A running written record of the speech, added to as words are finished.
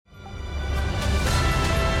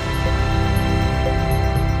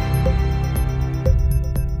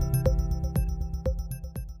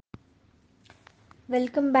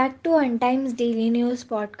Welcome back to UnTimes Daily News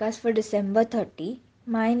podcast for December 30.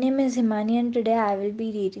 My name is Himani and today I will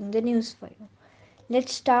be reading the news for you.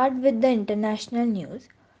 Let's start with the international news.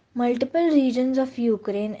 Multiple regions of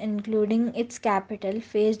Ukraine, including its capital,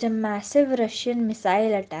 faced a massive Russian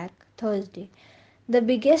missile attack Thursday, the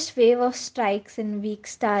biggest wave of strikes in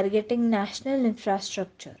weeks targeting national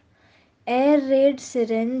infrastructure. Air raid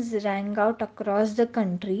sirens rang out across the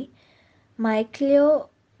country. Mikhailo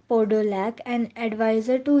Podolak, an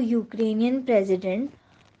advisor to Ukrainian President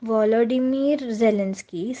Volodymyr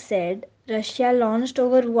Zelensky, said Russia launched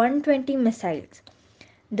over 120 missiles.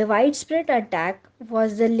 The widespread attack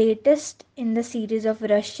was the latest in the series of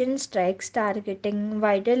Russian strikes targeting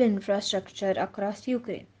vital infrastructure across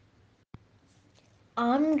Ukraine.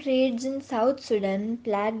 Armed raids in South Sudan,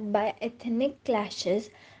 plagued by ethnic clashes,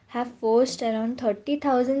 have forced around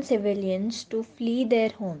 30,000 civilians to flee their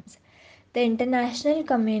homes. The international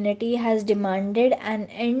community has demanded an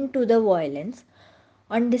end to the violence.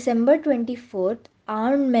 On December 24th,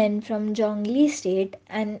 armed men from Jonglei state,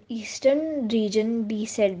 an eastern region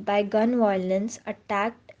beset by gun violence,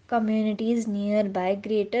 attacked communities nearby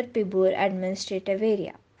Greater Pibor administrative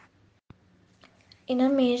area. In a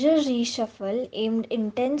major reshuffle aimed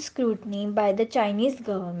intense scrutiny by the Chinese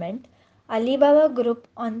government, Alibaba Group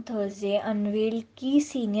on Thursday unveiled key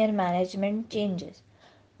senior management changes.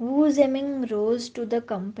 Wu Ziming rose to the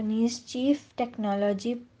company's chief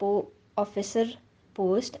technology officer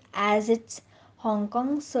post as its Hong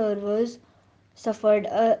Kong servers suffered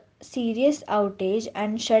a serious outage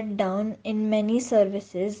and shut down in many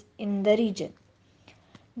services in the region.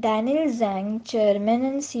 Daniel Zhang, chairman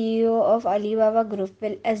and CEO of Alibaba Group,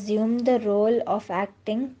 will assume the role of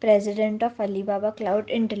acting president of Alibaba Cloud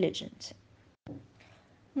Intelligence.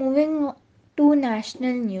 Moving to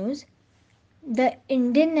national news, the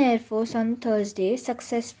Indian Air Force on Thursday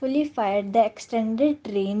successfully fired the extended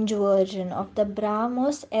range version of the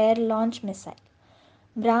BrahMos air launch missile.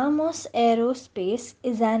 BrahMos Aerospace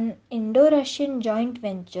is an Indo Russian joint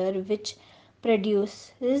venture which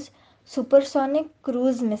produces supersonic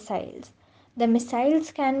cruise missiles. The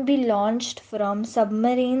missiles can be launched from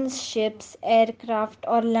submarines, ships, aircraft,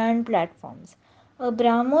 or land platforms. A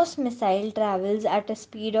BrahMos missile travels at a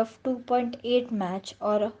speed of 2.8 Mach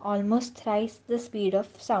or almost thrice the speed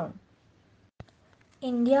of sound.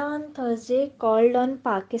 India on Thursday called on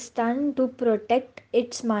Pakistan to protect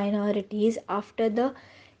its minorities after the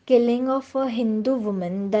killing of a Hindu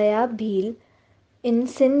woman, Daya Bhil, in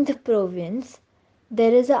Sindh province.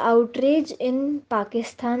 There is a outrage in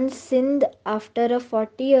Pakistan's Sindh after a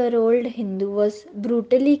 40-year-old Hindu was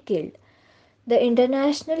brutally killed. The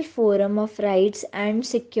International Forum of Rights and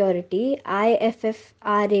Security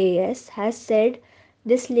IFFRAS has said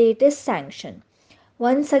this latest sanction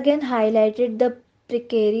once again highlighted the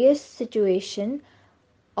precarious situation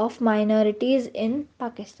of minorities in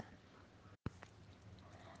Pakistan.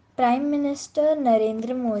 Prime Minister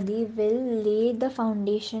Narendra Modi will lay the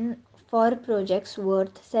foundation for projects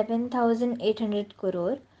worth 7,800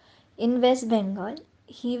 crore in West Bengal.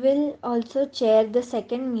 He will also chair the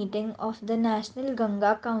second meeting of the National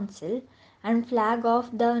Ganga Council and flag off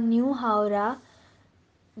the new Howrah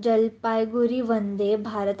Jalpaiguri Vande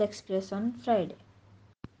Bharat Express on Friday.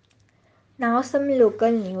 Now, some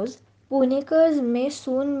local news. Punekars may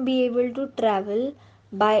soon be able to travel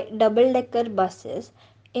by double decker buses.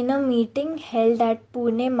 In a meeting held at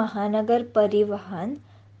Pune Mahanagar Parivahan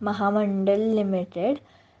Mahamandal Limited,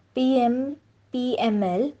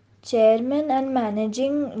 PMPML, Chairman and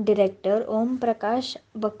Managing Director Om Prakash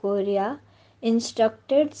Bakoria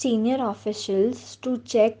instructed senior officials to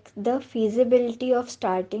check the feasibility of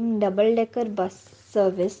starting double decker bus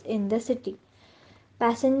service in the city.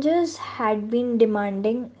 Passengers had been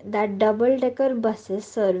demanding that double decker buses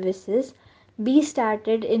services be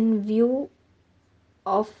started in view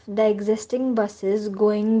of the existing buses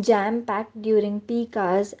going jam packed during peak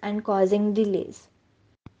hours and causing delays.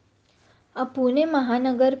 A Pune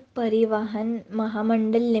Mahanagar Parivahan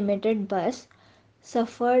Mahamandal Limited bus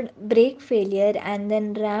suffered brake failure and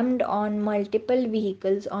then rammed on multiple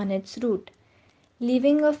vehicles on its route,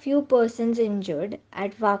 leaving a few persons injured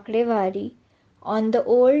at Vakdevari on the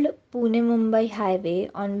old Pune Mumbai highway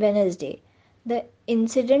on Wednesday. The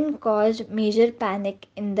incident caused major panic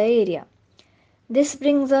in the area. This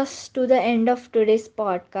brings us to the end of today's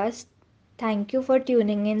podcast. Thank you for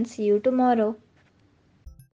tuning in. See you tomorrow.